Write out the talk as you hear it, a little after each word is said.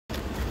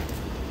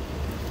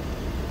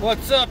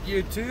What's up,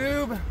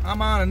 YouTube?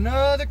 I'm on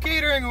another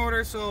catering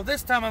order, so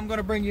this time I'm going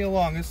to bring you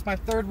along. This is my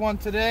third one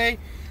today.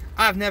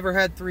 I've never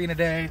had 3 in a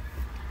day.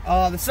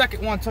 The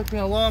second one took me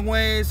a long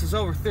ways. It's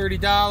over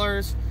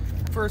 $30.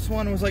 First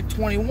one was like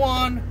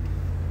 21.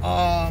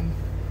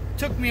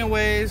 Took me a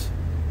ways,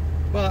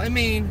 but I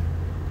mean,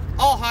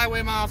 all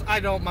highway miles, I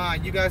don't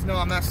mind. You guys know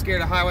I'm not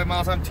scared of highway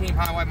miles. I'm team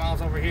highway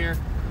miles over here.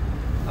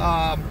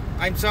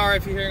 I'm sorry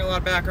if you're hearing a lot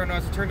of background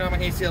noise. I turned down my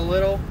AC a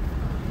little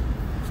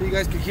so you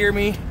guys could hear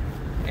me.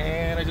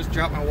 And I just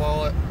dropped my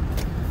wallet.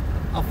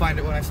 I'll find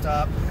it when I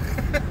stop.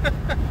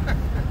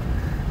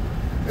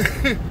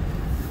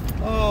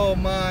 Oh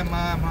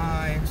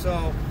my.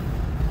 So,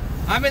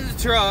 I'm in the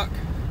truck.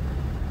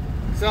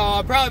 So,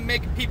 I'll probably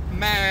make people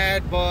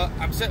mad, but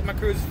I'm setting my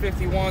cruise at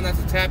 51.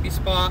 That's a tappy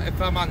spot.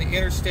 If I'm on the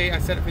interstate, I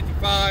set it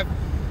 55.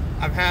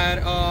 I've had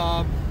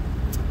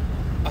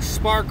a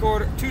spark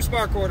order, 2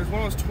 spark orders.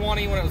 One was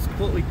 20 when it was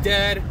completely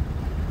dead.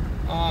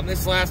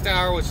 This last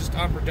hour was just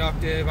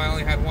unproductive. I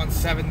only had one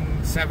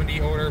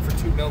 770 order for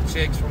 2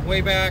 milkshakes from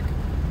way back.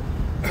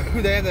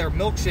 They had their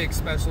milkshake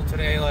special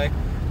today, like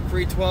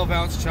free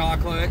 12-ounce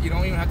chocolate. You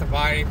don't even have to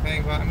buy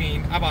anything. But I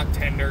mean, I bought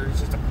tenders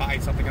just to buy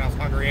something, and I was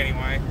hungry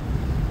anyway.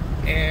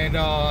 And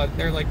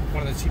they're like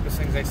one of the cheapest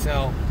things they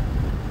sell.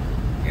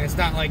 And it's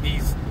not like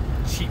these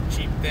cheap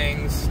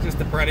things. Just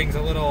the breading's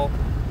a little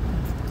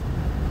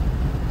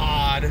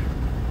odd.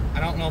 I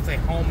don't know if they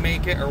home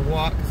make it or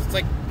what, because it's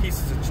like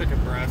pieces of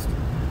chicken breast.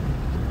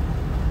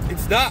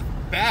 It's not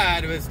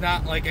bad, but it's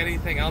not like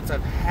anything else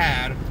I've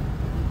had.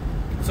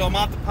 So I'm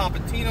off to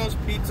Papatino's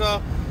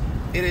Pizza.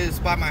 It is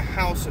by my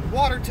house in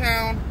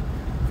Watertown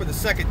for the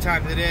second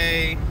time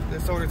today.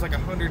 This order is like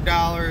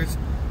 $100,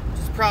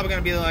 which is probably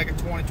going to be like a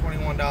 $20,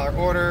 $21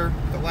 order.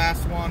 The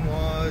last one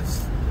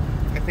was,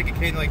 I think it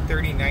came like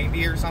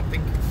 $30.90 or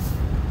something.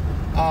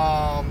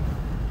 I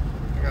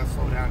gotta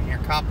slow down here.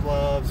 Cop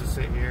loves to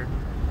sit here.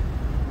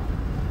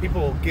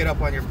 People will get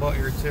up on your butt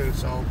here too,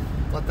 so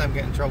let them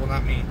get in trouble,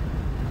 not me.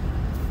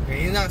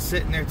 Okay, he's not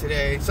sitting there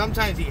today.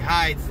 Sometimes he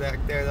hides back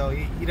there though.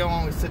 He don't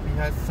always sit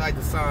beside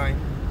the sign.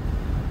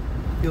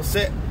 He'll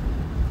sit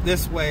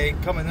this way,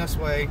 coming this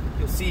way,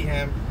 you'll see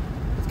him.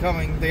 It's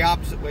coming the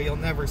opposite way, you'll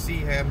never see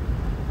him.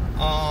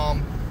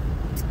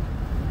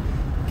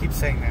 Keep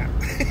saying that.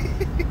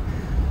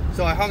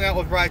 So I hung out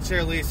with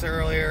Rideshare Lisa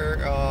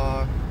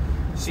earlier.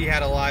 She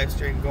had a live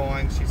stream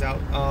going. She's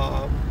out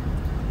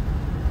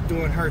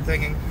doing her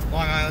thing in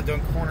Long Island,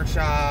 doing corner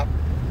shop.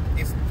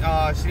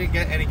 She didn't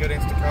get any good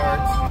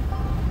Instacarts.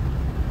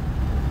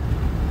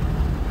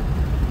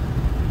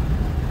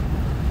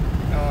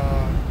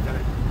 Did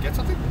I get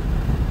something?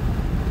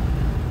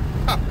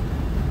 Huh.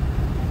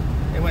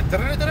 It went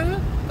da-da-da-da-da.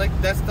 Like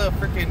that's the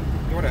freaking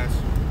DoorDash.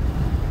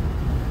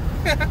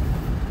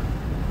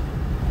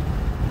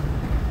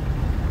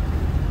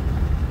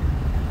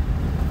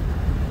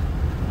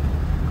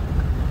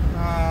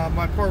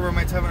 My poor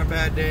roommate's having a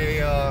bad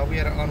day. We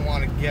had an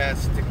unwanted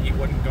guest and he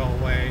wouldn't go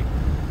away.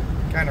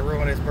 Kind of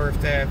ruined his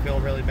birthday. I feel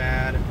really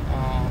bad.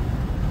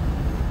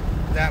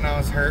 That and I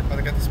was hurt, but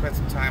I got to spend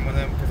some time with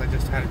him because I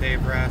just had a day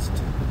of rest.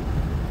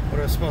 But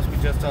it was supposed to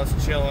be just us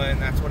chilling.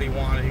 That's what he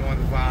wanted. He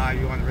wanted to vibe.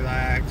 He wanted to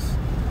relax.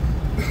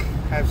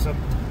 Have some.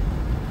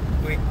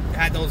 We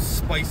had those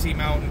spicy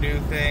Mountain Dew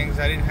things.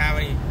 I didn't have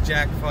any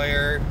Jack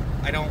Fire.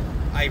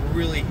 I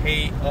really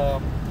hate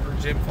or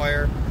Jim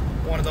Fire.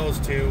 One of those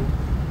two.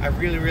 I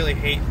really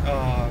hate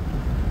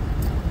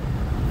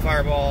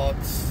Fireball.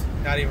 It's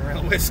not even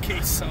real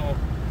whiskey, so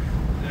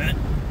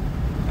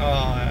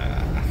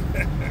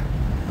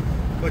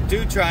but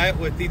do try it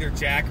with either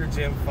Jack or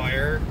Jim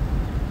Fire.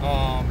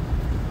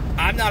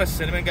 I'm not a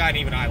cinnamon guy, and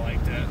even I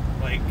liked it.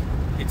 Like,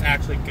 it's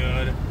actually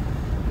good.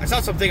 I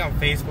saw something on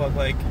Facebook,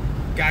 like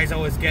guys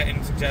always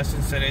getting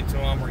suggestions sent into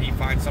him where he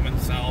finds some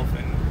himself,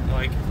 and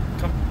like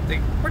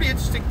pretty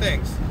interesting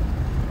things.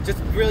 Just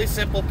really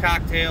simple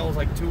cocktails,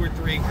 like 2 or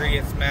 3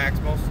 ingredients max.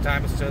 Most of the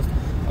time it's just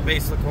a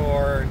base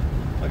liqueur,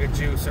 like a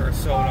juice or a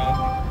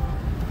soda.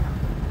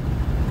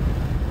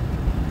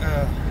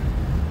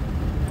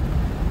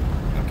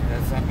 Okay,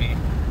 that's not me.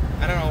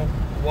 I don't know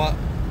what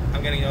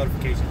I'm getting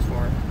notifications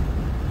for.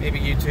 Maybe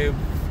YouTube.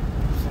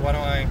 So why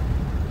don't I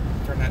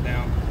turn that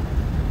down?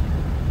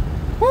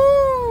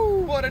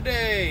 Woo! What a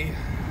day!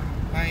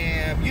 I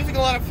am using a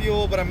lot of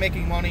fuel, but I'm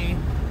making money.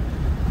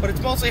 But it's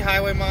mostly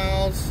highway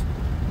miles.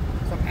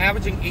 So I'm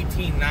averaging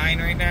 18.9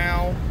 right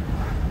now.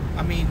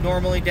 I mean,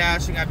 normally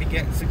dashing, I'd be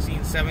getting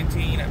 16,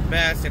 17 at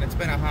best, and it's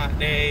been a hot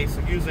day, so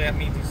usually that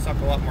means you suck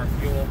a lot more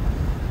fuel.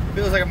 If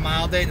it was like a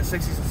mild day in the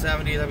 60s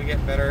and 70s, I'd be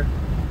getting better.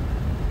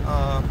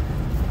 I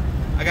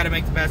gotta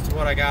make the best of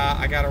what I got.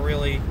 I gotta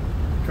really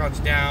crunch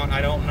down.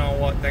 I don't know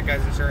what that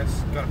guy's insurance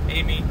is gonna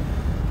pay me.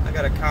 I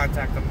gotta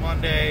contact them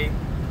Monday,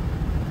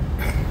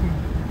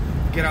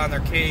 get on their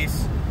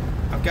case.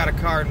 I've got a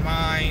car in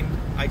mind.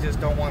 I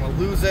just don't want to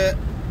lose it.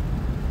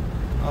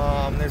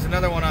 There's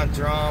another one on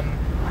drum.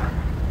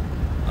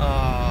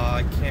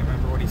 I can't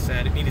remember what he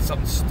said. It needed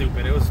something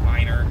stupid. It was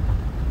minor.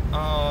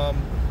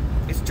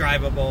 It's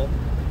drivable.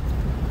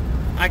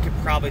 I could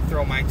probably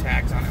throw my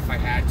tags on it if I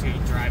had to,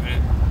 drive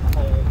it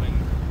home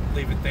and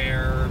leave it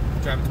there, or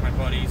drive it to my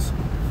buddies.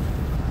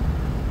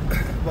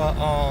 But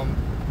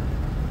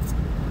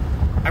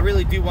I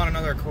really do want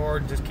another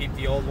Accord, just keep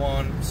the old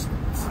one,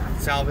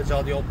 salvage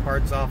all the old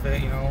parts off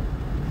it, you know,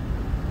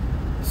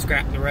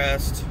 scrap the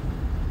rest.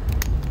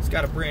 It's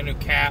got a brand new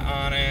cat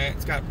on it,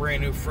 it's got a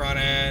brand new front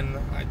end.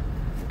 I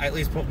at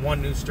least put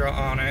one new strut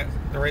on it,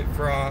 the right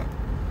front.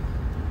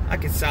 I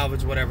can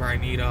salvage whatever I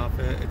need off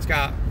it. It's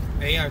got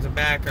A-arms and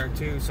back guard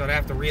too, so I'd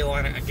have to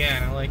realign it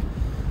again. And like,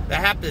 that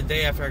happened the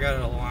day after I got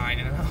it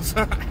aligned, and I was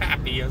not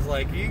happy. I was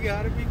like, you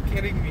gotta be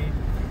kidding me.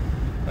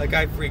 Like,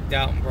 I freaked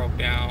out and broke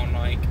down.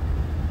 Like,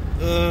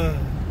 ugh.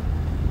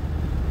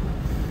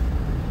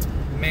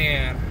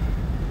 Man.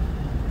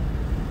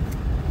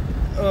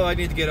 Oh, I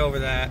need to get over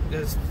that.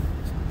 Just,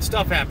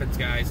 stuff happens,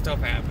 guys.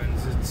 Stuff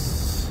happens.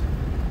 It's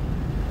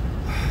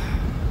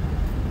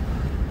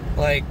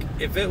like,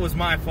 if it was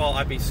my fault,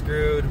 I'd be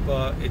screwed,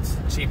 but it's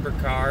a cheaper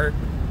car.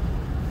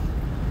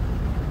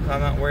 So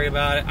I'm not worried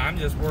about it. I'm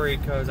just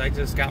worried because I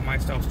just got my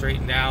stuff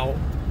straightened out.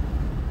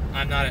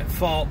 I'm not at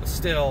fault, but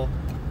still,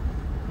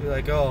 you're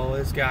like, oh,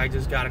 this guy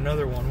just got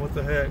another one. What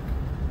the heck?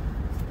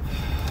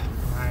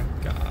 My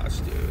gosh,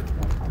 dude.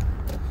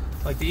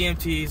 Like, the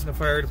EMTs and the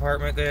fire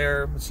department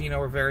there, Messina,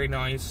 were very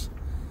nice.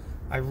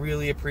 I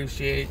really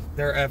appreciate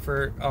their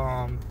effort.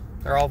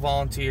 They're all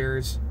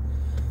volunteers.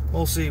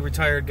 Mostly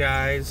retired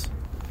guys.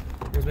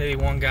 There's maybe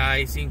one guy,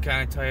 he seemed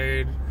kind of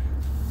tired.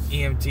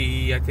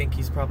 EMT, I think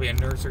he's probably a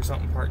nurse or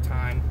something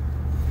part-time.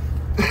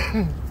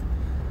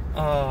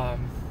 I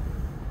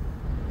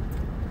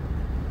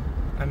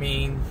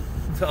mean,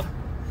 the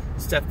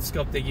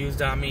stethoscope they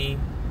used on me,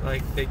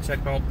 like, they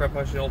checked my blood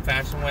pressure the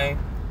old-fashioned way.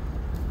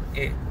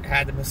 It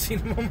had the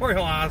Messina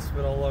Memorial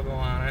Hospital logo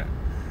on it.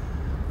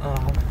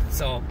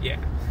 So, yeah.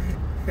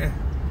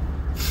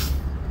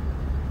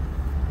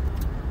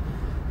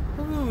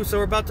 Ooh, so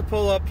we're about to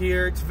pull up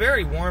here. It's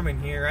very warm in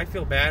here. I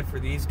feel bad for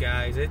these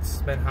guys.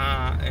 It's been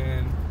hot,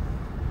 and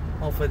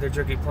hopefully they're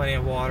drinking plenty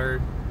of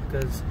water,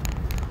 because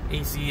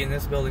AC in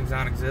this building's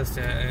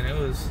non-existent, and it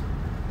was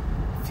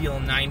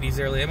feeling 90s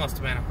early. It must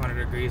have been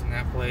 100 degrees in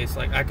that place.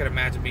 Like, I could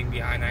imagine being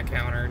behind that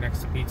counter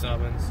next to pizza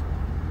ovens.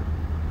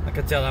 I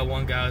could tell that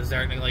one guy was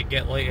starting to, like,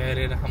 get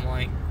lightheaded. I'm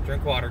like,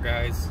 drink water,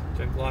 guys.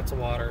 Drink lots of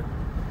water.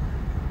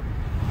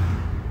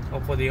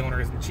 Hopefully the owner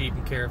isn't cheap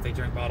and care if they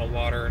drink bottled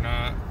water or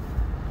not.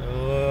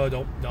 Oh,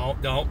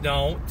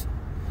 don't.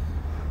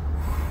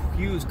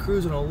 He was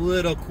cruising a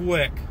little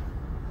quick.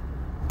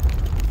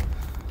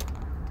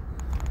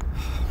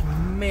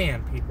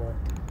 Man, people.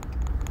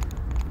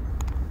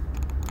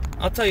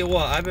 I'll tell you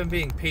what, I've been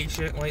being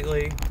patient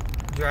lately,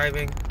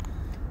 driving.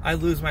 I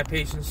lose my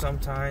patience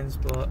sometimes,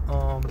 but,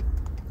 I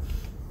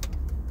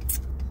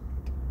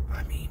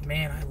mean,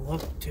 man, I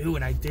looked too,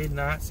 and I did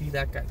not see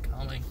that guy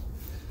coming.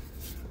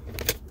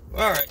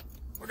 Alright,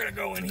 we're gonna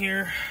go in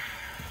here.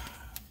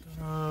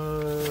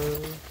 I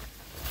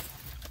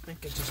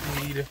think I just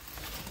need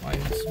my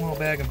small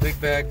bag and big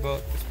bag,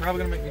 but it's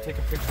probably going to make me take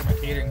a picture of my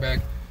catering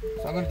bag.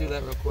 So I'm going to do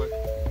that real quick.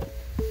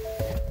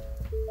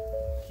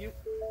 Cute.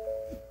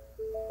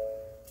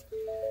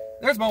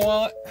 There's my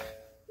wallet.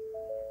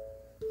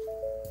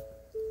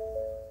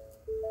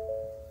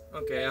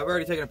 Okay, I've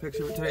already taken a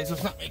picture of it today, so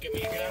it's not making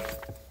me again.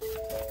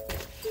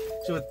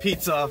 So with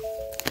pizza,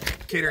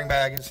 catering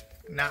bag is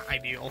not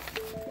ideal.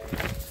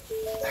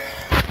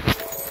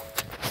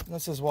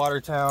 This is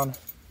Watertown.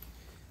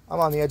 I'm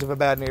on the edge of a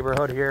bad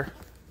neighborhood here.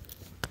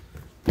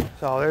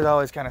 So there's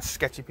always kind of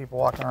sketchy people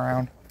walking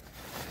around.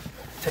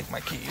 Take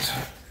my keys.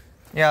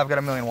 Yeah, I've got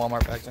a million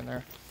Walmart bags in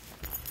there.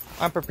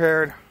 I'm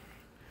prepared.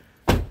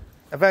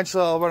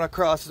 Eventually I'll run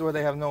across where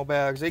they have no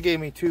bags. They gave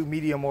me 2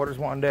 medium orders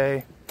one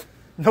day.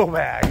 No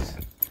bags.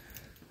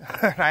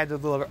 I had to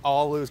deliver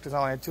all loose because I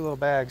only had 2 little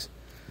bags.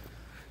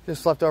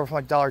 Just left over from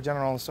like Dollar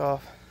General and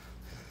stuff.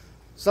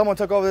 Someone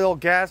took over the old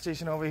gas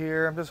station over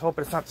here. I'm just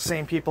hoping it's not the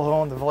same people who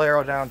own the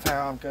Valero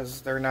downtown,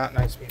 because they're not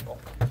nice people.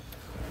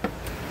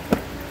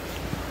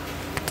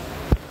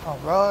 All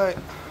right.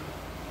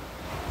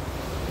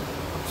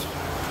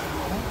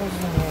 What was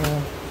her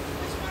name?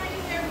 Which one are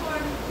you here for?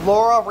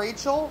 Laura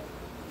Rachel?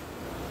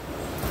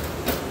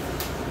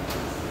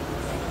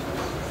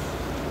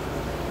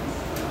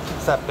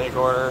 It's that big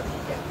order.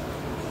 Yeah.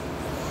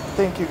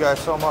 Thank you guys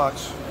so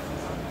much.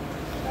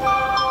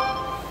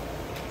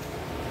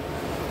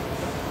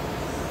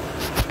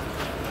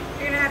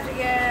 You're gonna have to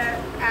get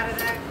out of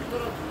that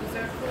little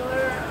dessert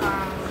cooler.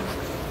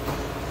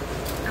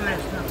 I'm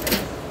gonna snuff it.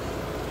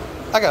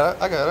 I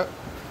got it.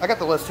 I got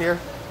the list here.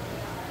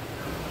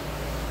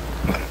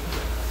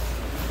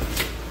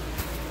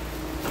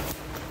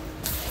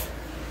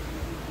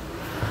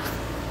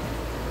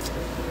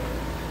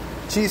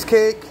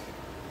 Cheesecake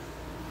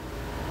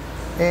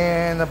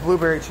and the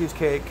blueberry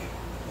cheesecake.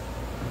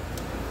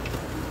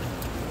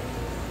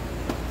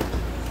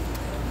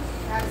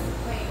 That's the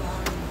plain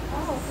one.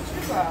 Oh,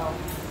 prosciutto.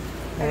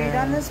 Have you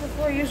done this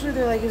before? Usually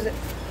they're like, is it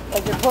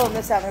like they're pulling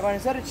this out and they're going,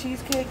 is that a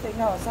cheesecake? Like,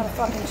 no, it's not a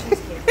fucking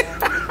cheesecake, man.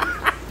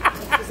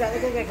 It's that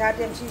look like a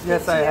goddamn cheesecake?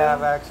 Yes, I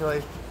have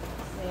actually.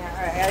 Yeah,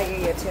 alright, I gotta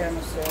get you a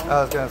tiramisu.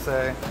 I was gonna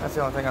say, that's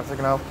the only thing I'm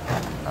thinking of.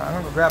 I'm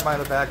gonna go grab my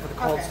other bag for the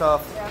cold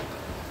stuff. Yeah.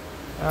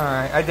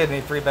 Alright, I did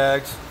need 3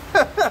 bags.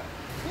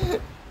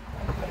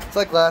 It's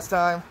like last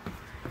time.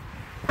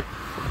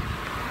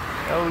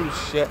 Holy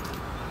shit.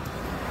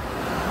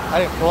 I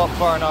didn't pull up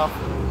far enough.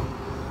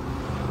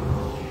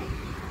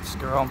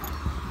 Screw 'em.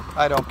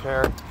 I don't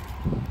care.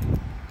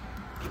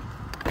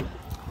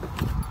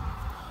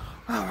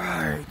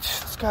 Alright,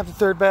 let's grab the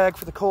 3rd bag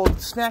for the cold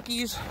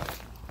snackies.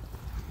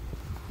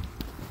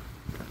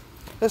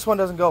 This one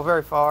doesn't go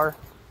very far.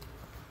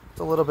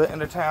 It's a little bit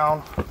into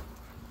town.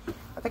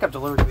 I think I've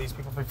delivered to these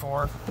people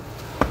before.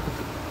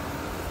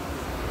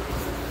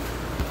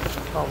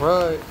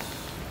 Alright.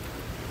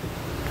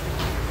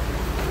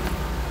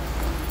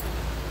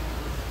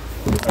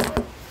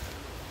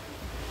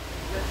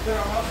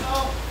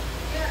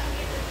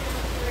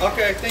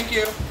 Okay, thank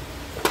you.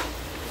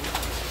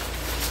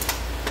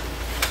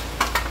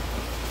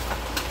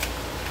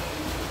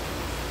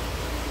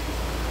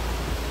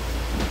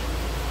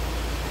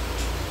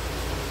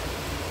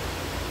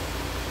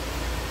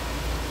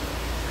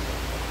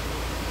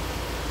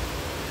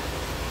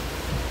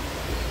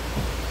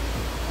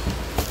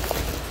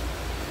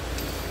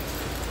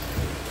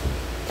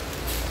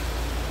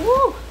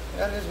 Woo!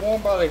 That is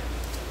warm, buddy.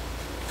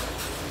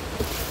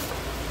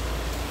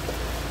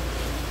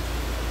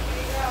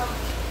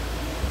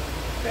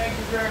 Thank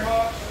you very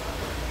much.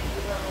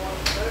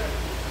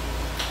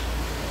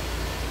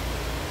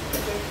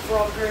 Thank you for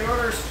all the great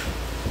orders.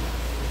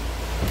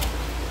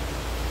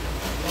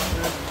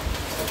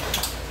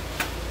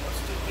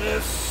 Let's do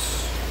this.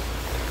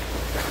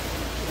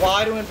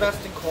 Why to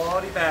invest in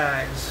quality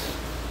bags?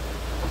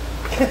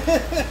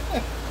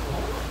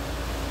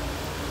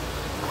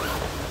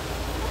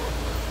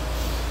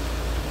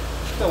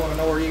 Still want to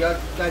know where you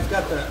guys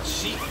got the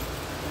sheet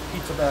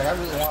pizza bag. I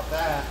really want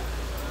that.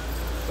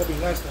 That'd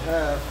be nice to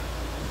have.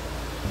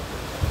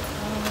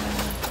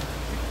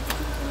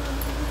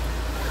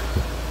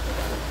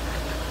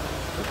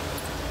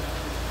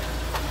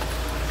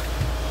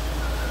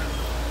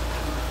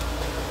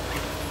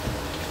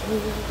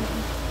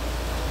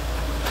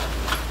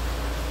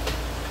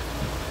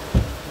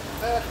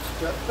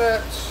 Got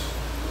that.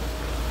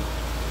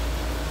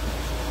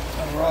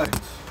 All right.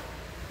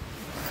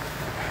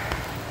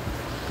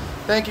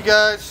 Thank you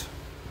guys.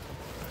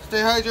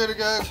 Stay hydrated,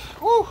 guys.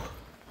 Woo!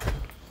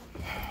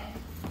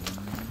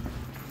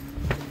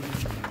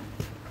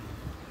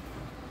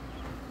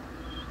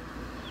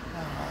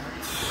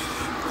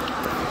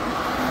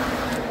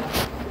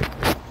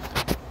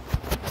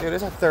 Dude,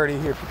 it's at 30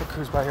 here. People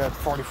cruise by here at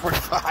 40,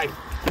 45.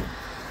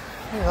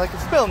 Yeah, like,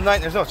 it's middle of the night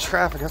and there's no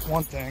traffic. That's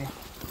one thing.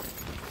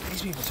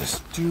 These people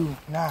just do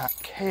not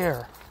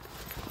care.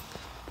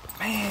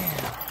 Man.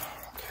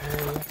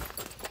 Okay.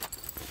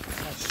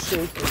 That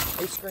shake and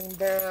ice cream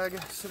bag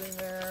sitting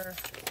there.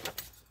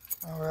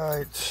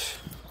 Alright.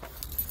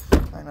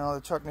 I know,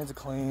 the truck needs a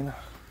clean.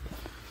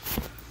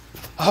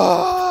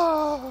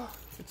 Oh,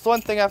 it's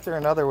one thing after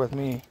another with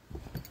me.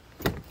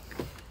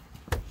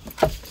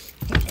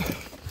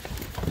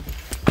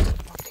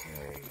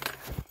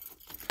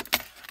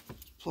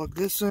 Plug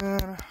this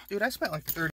in. Dude, I spent like 30